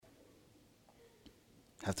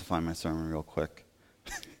Have to find my sermon real quick.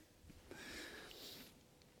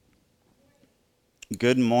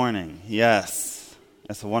 Good morning. Yes,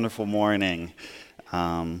 it's a wonderful morning.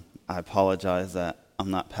 I apologize that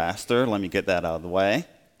I'm not pastor. Let me get that out of the way.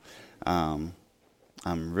 I'm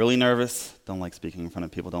really nervous. Don't like speaking in front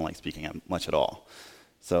of people. Don't like speaking much at all.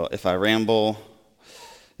 So if I ramble,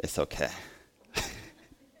 it's okay.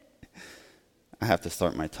 I have to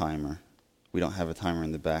start my timer. We don't have a timer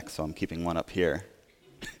in the back, so I'm keeping one up here.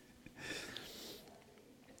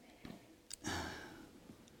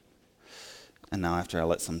 And now after I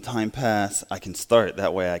let some time pass, I can start.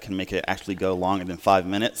 That way I can make it actually go longer than 5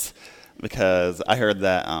 minutes, because I heard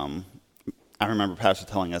that, I remember Pastor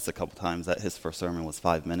telling us a couple times that his first sermon was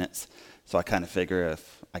 5 minutes. So I kind of figure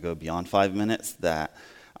if I go beyond 5 minutes that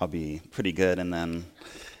I'll be pretty good, and then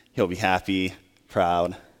he'll be happy,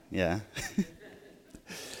 proud, yeah.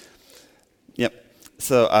 Yep.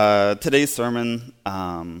 So today's sermon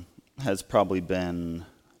has probably been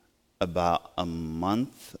about a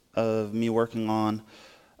month of me working on.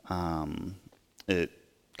 It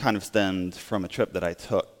kind of stemmed from a trip that I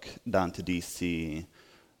took down to D.C.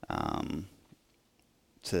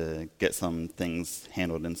 To get some things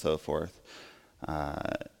handled and so forth.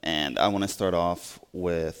 And I want to start off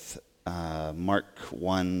with Mark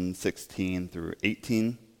 1:16 through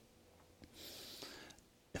 18.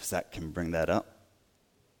 If Zach can bring that up.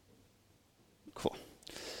 Cool.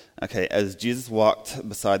 Okay, as Jesus walked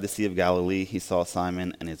beside the Sea of Galilee, he saw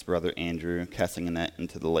Simon and his brother Andrew casting a net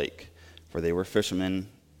into the lake, for they were fishermen.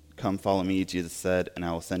 "Come, follow me," Jesus said, "and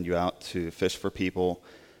I will send you out to fish for people."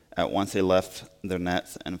 At once they left their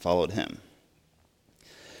nets and followed him.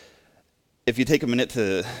 If you take a minute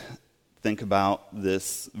to think about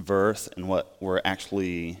this verse and what we're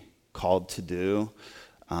actually called to do,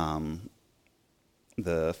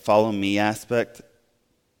 the follow me aspect,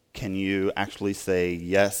 can you actually say,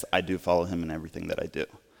 yes, I do follow him in everything that I do?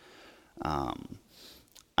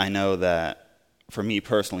 I know that for me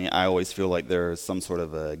personally, I always feel like there's some sort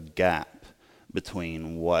of a gap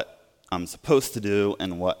between what I'm supposed to do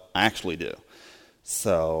and what I actually do.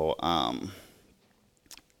 So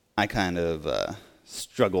I kind of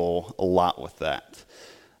struggle a lot with that.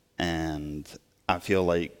 And I feel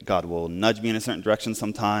like God will nudge me in a certain direction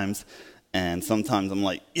sometimes, and sometimes I'm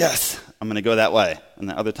like, yes, I'm going to go that way. And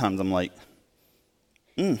then other times I'm like,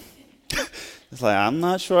 It's like, I'm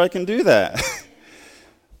not sure I can do that.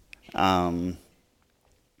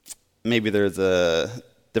 Maybe there's a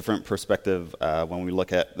different perspective when we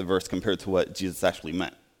look at the verse compared to what Jesus actually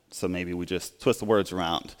meant. So maybe we just twist the words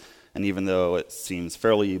around. And even though it seems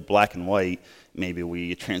fairly black and white, maybe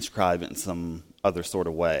we transcribe it in some other sort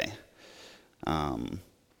of way.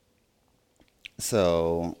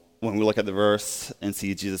 So when we look at the verse and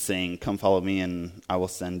see Jesus saying, "Come follow me and I will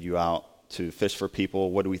send you out to fish for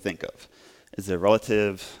people," what do we think of? Is it a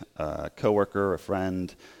relative, a coworker, a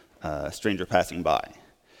friend, a stranger passing by?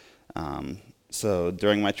 So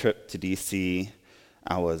during my trip to D.C.,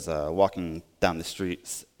 I was walking down the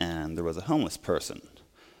streets and there was a homeless person.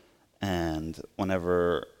 And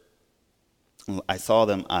whenever I saw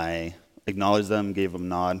them, I acknowledged them, gave them a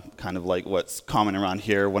nod, kind of like what's common around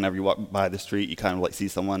here. Whenever you walk by the street, you kind of like see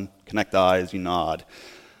someone, connect eyes, you nod.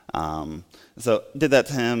 So did that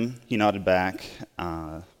to him. He nodded back.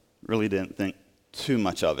 Really didn't think too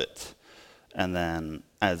much of it. And then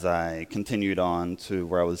as I continued on to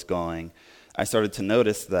where I was going, I started to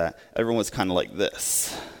notice that everyone was kind of like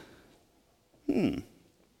this.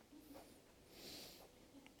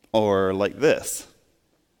 Or like this.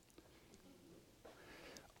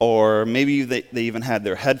 Or maybe they even had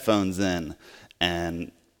their headphones in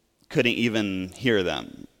and couldn't even hear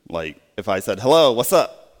them. Like if I said, "Hello, what's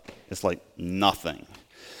up?" It's like nothing.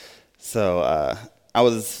 So I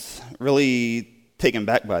was really taken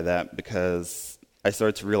back by that, because I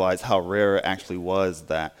started to realize how rare it actually was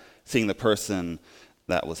that seeing the person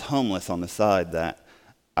that was homeless on the side, that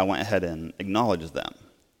I went ahead and acknowledged them.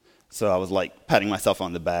 So I was like patting myself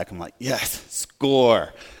on the back. I'm like, yes,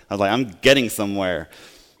 score. I was like, I'm getting somewhere.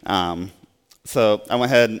 So I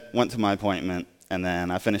went to my appointment, and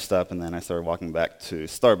then I finished up, and then I started walking back to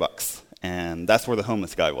Starbucks. And that's where the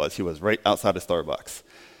homeless guy was. He was right outside of Starbucks.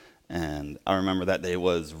 And I remember that day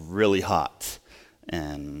was really hot,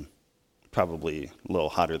 and probably a little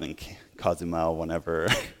hotter than Cozumel whenever.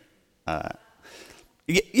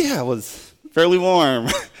 It was fairly warm.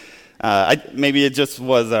 Maybe it just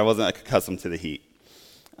was that I wasn't accustomed to the heat.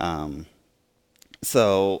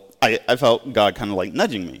 So I felt God kind of like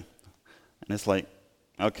nudging me. And it's like,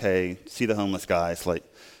 okay, see the homeless guy. It's like,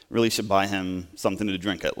 really should buy him something to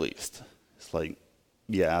drink at least. It's like,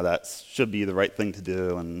 yeah, that should be the right thing to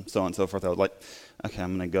do, and so on and so forth. I was like, Okay,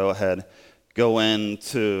 I'm going to go ahead, go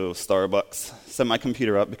into Starbucks, set my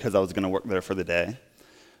computer up because I was going to work there for the day.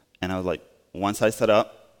 And I was like, once I set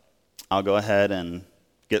up, I'll go ahead and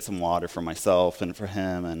get some water for myself and for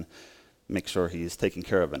him and make sure he's taken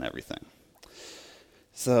care of and everything.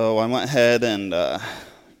 So I went ahead and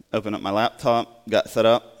opened up my laptop, got set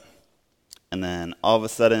up, and then all of a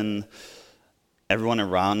sudden, everyone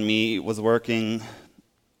around me was working.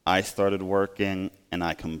 I started working, and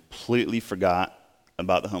I completely forgot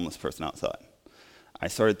about the homeless person outside. I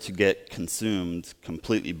started to get consumed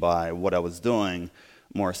completely by what I was doing,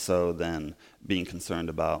 more so than being concerned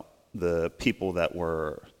about the people that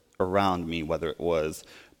were around me, whether it was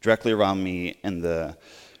directly around me in the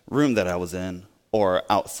room that I was in or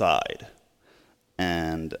outside.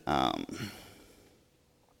 And I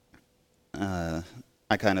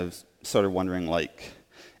kind of started wondering, like,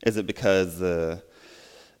 is it because I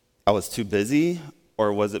was too busy,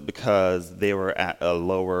 or was it because they were at a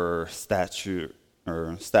lower stature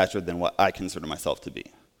than what I consider myself to be?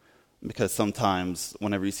 Because sometimes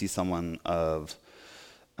whenever you see someone of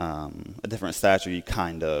a different stature, you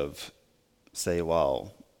kind of say,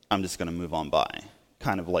 well, I'm just going to move on by.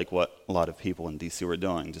 Kind of like what a lot of people in DC were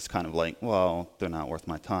doing, just kind of like, well, they're not worth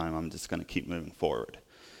my time. I'm just going to keep moving forward.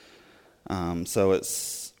 So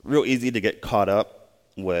it's real easy to get caught up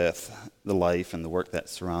with the life and the work that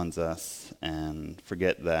surrounds us and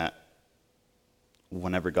forget that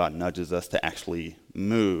whenever God nudges us to actually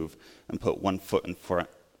move and put one foot in front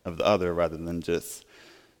of the other rather than just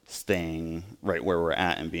staying right where we're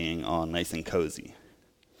at and being all nice and cozy.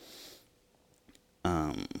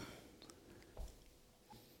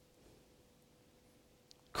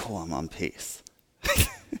 Cool, I'm on pace.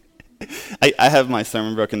 I have my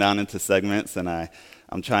sermon broken down into segments, and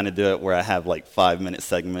I'm trying to do it where I have like 5-minute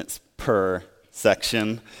segments per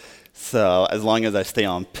section. So as long as I stay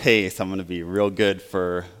on pace, I'm going to be real good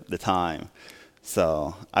for the time.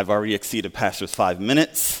 So I've already exceeded Pastor's 5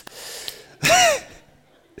 minutes.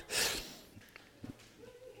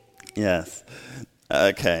 Yes.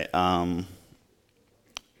 Okay.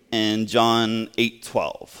 In John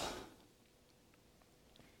 8:12.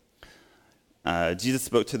 Jesus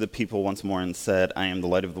spoke to the people once more and said, I am the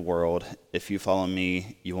light of the world. If you follow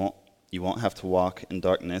me, you won't have to walk in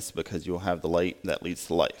darkness because you will have the light that leads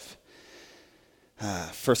to life.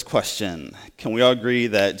 First question, can we all agree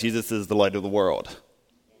that Jesus is the light of the world?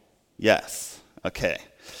 Yes. Okay.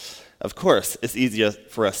 Of course, it's easier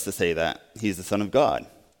for us to say that. He's the Son of God.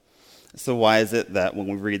 So why is it that when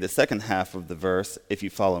we read the second half of the verse, if you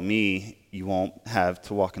follow me, you won't have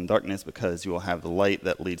to walk in darkness because you will have the light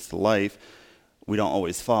that leads to life, we don't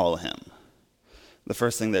always follow him? The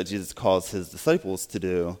first thing that Jesus calls his disciples to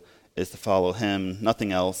do is to follow him,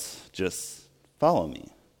 nothing else, just follow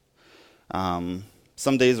me.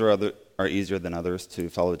 Some days are easier than others to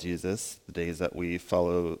follow Jesus. The days that we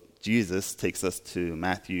follow Jesus takes us to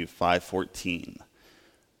Matthew 5:14,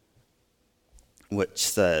 which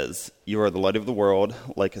says, you are the light of the world,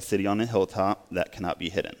 like a city on a hilltop that cannot be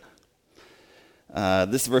hidden.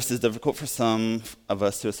 This verse is difficult for some of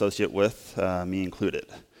us to associate with, me included.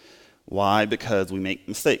 Why? Because we make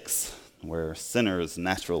mistakes. We're sinners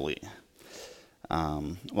naturally.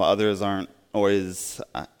 While others aren't always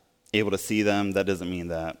able to see them, that doesn't mean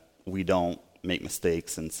that we don't make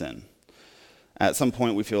mistakes and sin. At some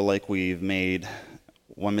point, we feel like we've made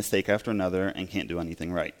one mistake after another and can't do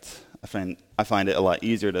anything right. I find it a lot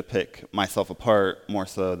easier to pick myself apart more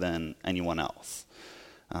so than anyone else.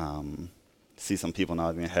 See some people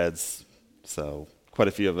nodding their heads, so quite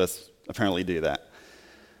a few of us apparently do that.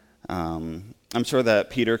 I'm sure that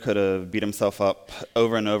Peter could have beat himself up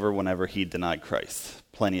over and over whenever he denied Christ,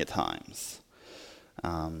 plenty of times.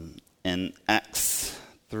 In Acts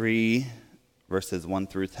 3, verses 1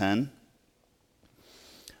 through 10,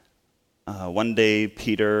 one day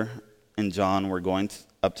Peter and John were going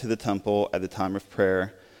up to the temple at the time of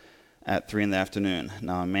prayer at 3 p.m.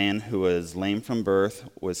 Now a man who was lame from birth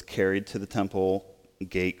was carried to the temple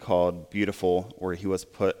gate called Beautiful, where he was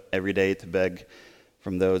put every day to beg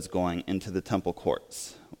from those going into the temple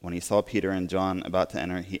courts. When he saw Peter and John about to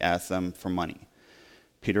enter, he asked them for money.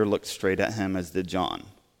 Peter looked straight at him, as did John.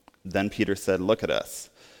 Then Peter said, "Look at us."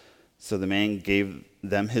 So the man gave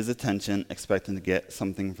them his attention, expecting to get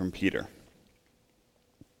something from Peter.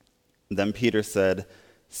 Then Peter said,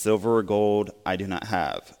 "Silver or gold I do not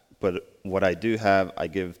have, but what I do have I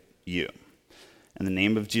give you. In the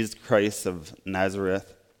name of Jesus Christ of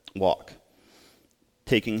Nazareth, walk."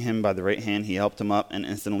 Taking him by the right hand, he helped him up, and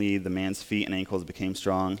instantly the man's feet and ankles became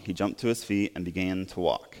strong. He jumped to his feet and began to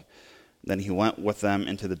walk. Then he went with them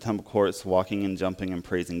into the temple courts, walking and jumping and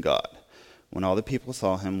praising God. When all the people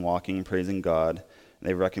saw him walking and praising God,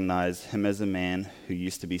 they recognized him as a man who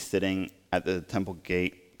used to be sitting at the temple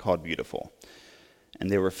gate called Beautiful. And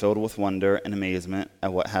they were filled with wonder and amazement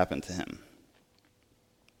at what happened to him.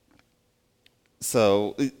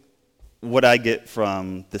 So, what I get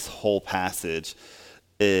from this whole passage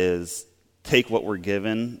is take what we're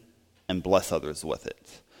given and bless others with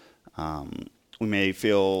it. We may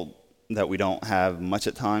feel that we don't have much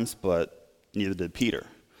at times, but neither did Peter.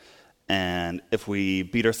 And if we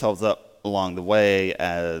beat ourselves up along the way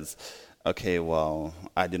as, okay, well,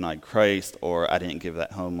 I denied Christ, or I didn't give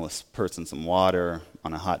that homeless person some water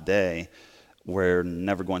on a hot day, we're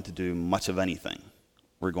never going to do much of anything.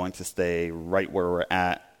 We're going to stay right where we're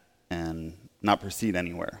at and not proceed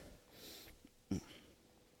anywhere.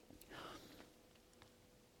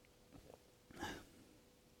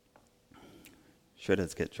 Sure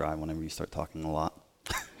does get dry whenever you start talking a lot.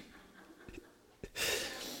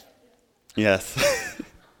 Yes.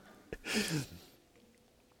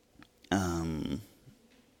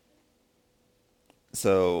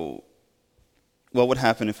 So, what would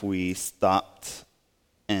happen if we stopped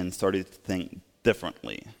and started to think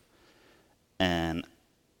differently and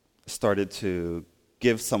started to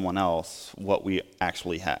give someone else what we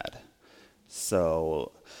actually had?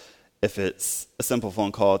 So, if it's a simple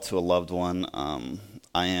phone call to a loved one,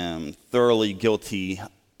 I am thoroughly guilty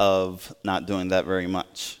of not doing that very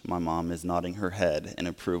much. My mom is nodding her head in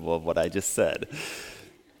approval of what I just said.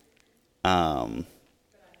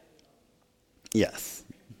 Yes,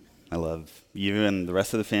 I love you and the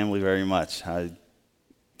rest of the family very much.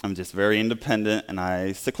 I'm just very independent, and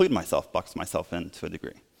I seclude myself, box myself in to a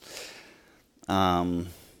degree.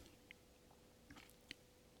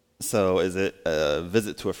 So is it a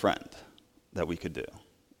visit to a friend that we could do,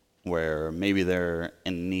 where maybe they're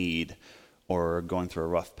in need or going through a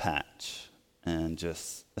rough patch, and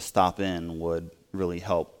just a stop in would really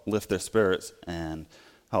help lift their spirits and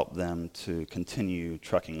help them to continue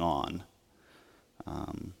trucking on?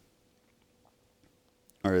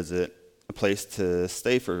 Or is it a place to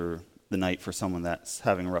stay for the night for someone that's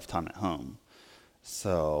having a rough time at home?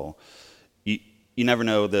 So you never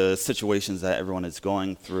know the situations that everyone is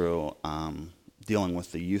going through. Dealing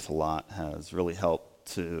with the youth a lot has really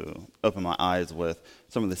helped to open my eyes with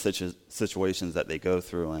some of the situations that they go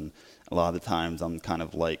through. And a lot of the times I'm kind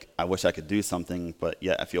of like, I wish I could do something, but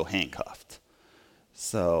yet I feel handcuffed.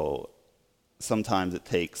 So sometimes it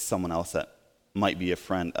takes someone else that might be a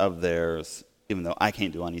friend of theirs, even though I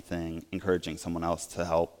can't do anything, encouraging someone else to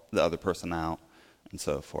help the other person out, and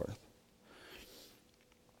so forth.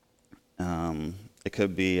 It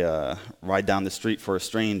could be a ride down the street for a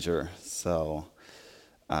stranger. So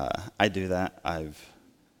I do that. I've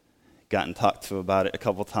gotten talked to about it a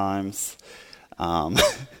couple times. For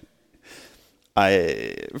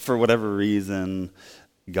whatever reason,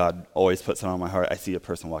 God always puts it on my heart. I see a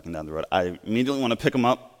person walking down the road, I immediately want to pick them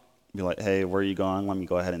up, be like, hey, where are you going? Let me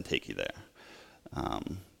go ahead and take you there.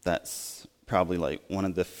 That's probably like one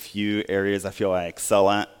of the few areas I feel I excel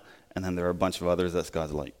at. And then there are a bunch of others that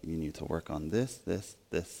God's like, you need to work on this, this,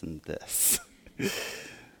 this, and this.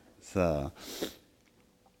 So,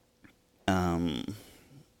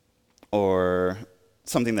 or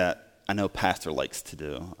something that I know Pastor likes to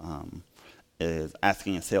do is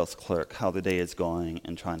asking a sales clerk how the day is going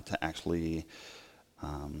and trying to actually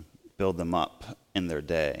build them up in their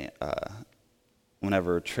day.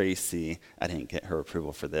 Whenever Tracy, I didn't get her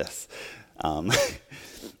approval for this,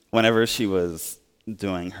 whenever she was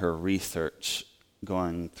doing her research,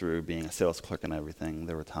 going through being a sales clerk and everything,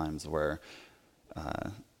 there were times where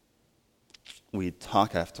we'd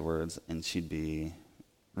talk afterwards and she'd be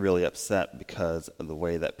really upset because of the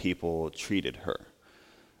way that people treated her.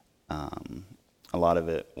 A lot of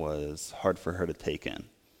it was hard for her to take in,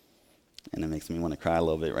 and it makes me want to cry a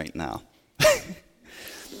little bit right now.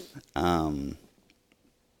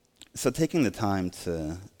 So taking the time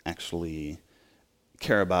to actually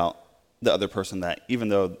care about the other person, that even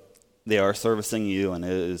though they are servicing you and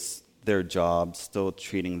it is their job, still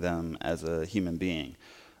treating them as a human being.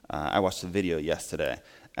 I watched a video yesterday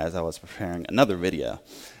as I was preparing another video,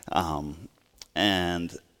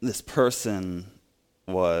 and this person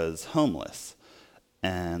was homeless,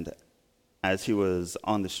 and as he was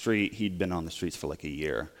on the street, he'd been on the streets for like a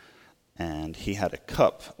year, and he had a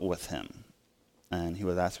cup with him, and he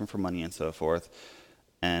was asking for money and so forth,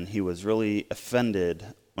 and he was really offended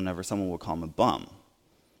whenever someone would call him a bum,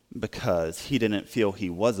 because he didn't feel he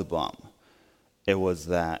was a bum. It was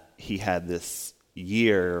that he had this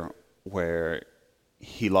year where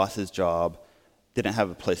he lost his job, didn't have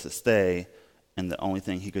a place to stay, and the only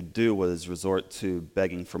thing he could do was resort to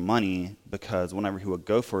begging for money, because whenever he would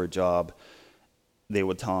go for a job, they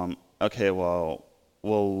would tell him, okay, well,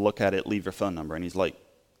 we'll look at it, leave your phone number. And he's like,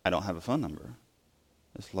 I don't have a phone number.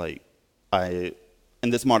 It's like, in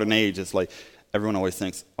this modern age, it's like everyone always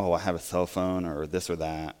thinks, oh, I have a cell phone or this or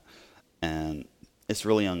that. And it's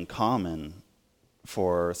really uncommon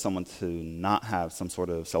for someone to not have some sort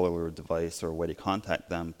of cellular device or way to contact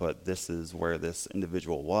them, but this is where this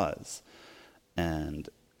individual was. And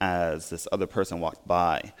as this other person walked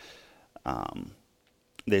by,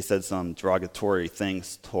 they said some derogatory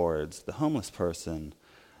things towards the homeless person,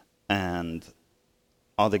 and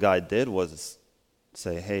all the guy did was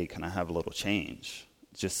say, hey, can I have a little change?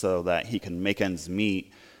 Just so that he can make ends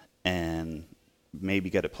meet and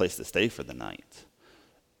maybe get a place to stay for the night.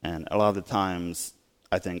 And a lot of the times,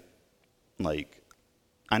 I think, like,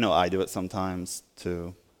 I know I do it sometimes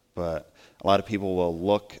too, but a lot of people will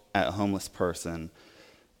look at a homeless person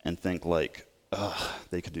and think like, ugh,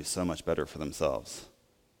 they could do so much better for themselves.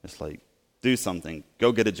 It's like, do something,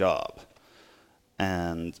 go get a job.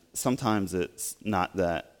 And sometimes it's not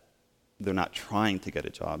that they're not trying to get a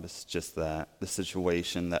job, it's just that the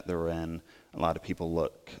situation that they're in, a lot of people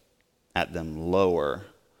look at them lower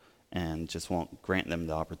and just won't grant them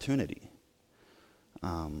the opportunity.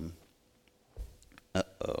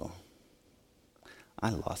 Uh-oh. I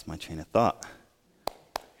lost my train of thought.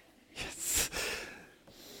 Yes.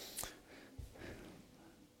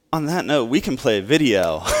 On that note, we can play a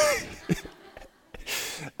video.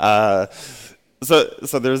 So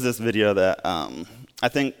there's this video that I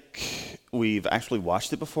think we've actually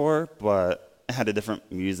watched it before, but it had a different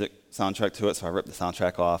music soundtrack to it, so I ripped the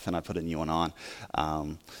soundtrack off and I put a new one on.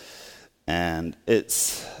 And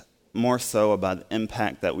it's more so about the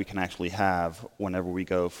impact that we can actually have whenever we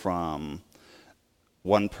go from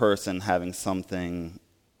one person having something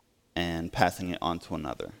and passing it on to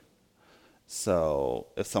another. So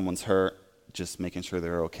if someone's hurt, just making sure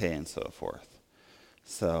they're okay and so forth.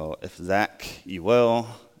 So if Zach, you will,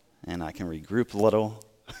 and I can regroup a little.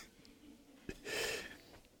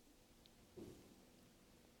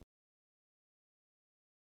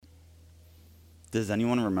 Does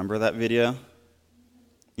anyone remember that video?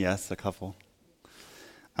 Yes, a couple.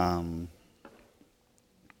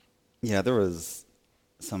 Yeah, there was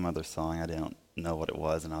some other song. I didn't know what it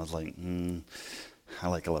was, and I was like, I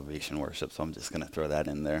like elevation worship, so I'm just going to throw that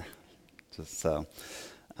in there. Just so.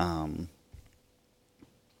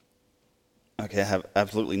 Okay, I have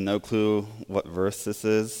absolutely no clue what verse this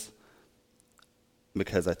is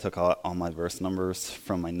because I took all my verse numbers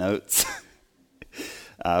from my notes.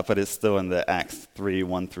 But it's still in the Acts 3,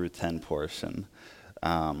 1 through 10 portion.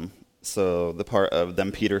 So the part of,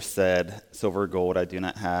 then Peter said, silver or gold I do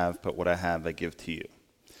not have, but what I have I give to you.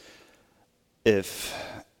 If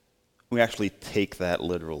we actually take that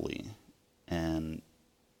literally, and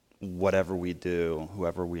whatever we do,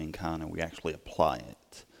 whoever we encounter, we actually apply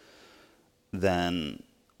it, then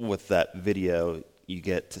with that video, you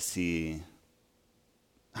get to see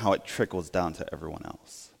how it trickles down to everyone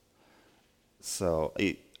else. So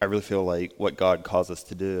I really feel like what God calls us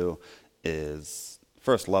to do is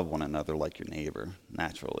first love one another like your neighbor,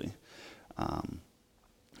 naturally. And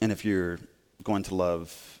if you're going to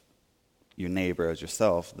love your neighbor as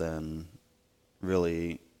yourself, then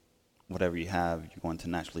really whatever you have, you're going to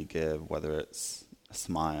naturally give, whether it's a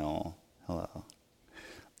smile, hello,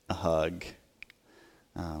 a hug,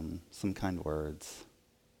 some kind words.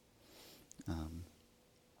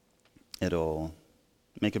 It'll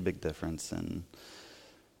make a big difference in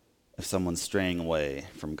if someone's straying away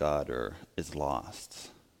from God or is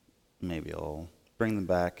lost. Maybe it'll bring them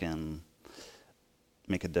back and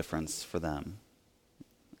make a difference for them.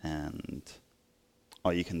 And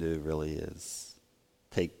all you can do really is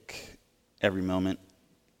take every moment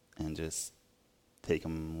and just take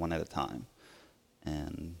them one at a time.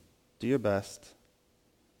 And do your best.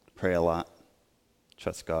 Pray a lot.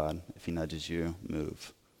 Trust God. If He nudges you,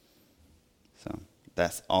 move. So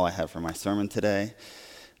that's all I have for my sermon today.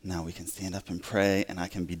 Now we can stand up and pray, and I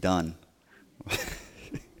can be done.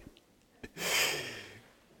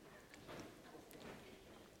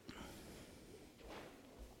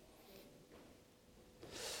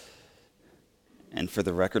 And for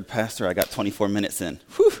the record, Pastor, I got 24 minutes in.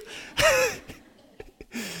 Whew.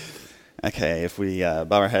 Okay, if we bow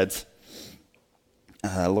our heads.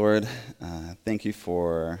 Lord, thank you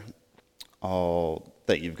for all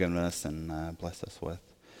that you've given us and blessed us with.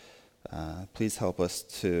 Please help us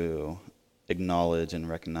to acknowledge and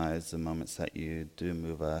recognize the moments that you do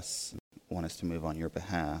move us, want us to move on your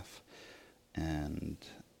behalf, and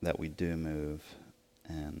that we do move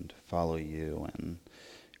and follow you and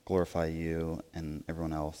glorify you and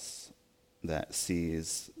everyone else that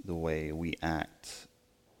sees the way we act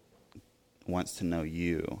wants to know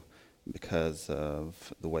you because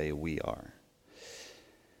of the way we are.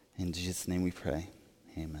 In Jesus' name we pray.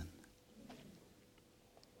 Amen.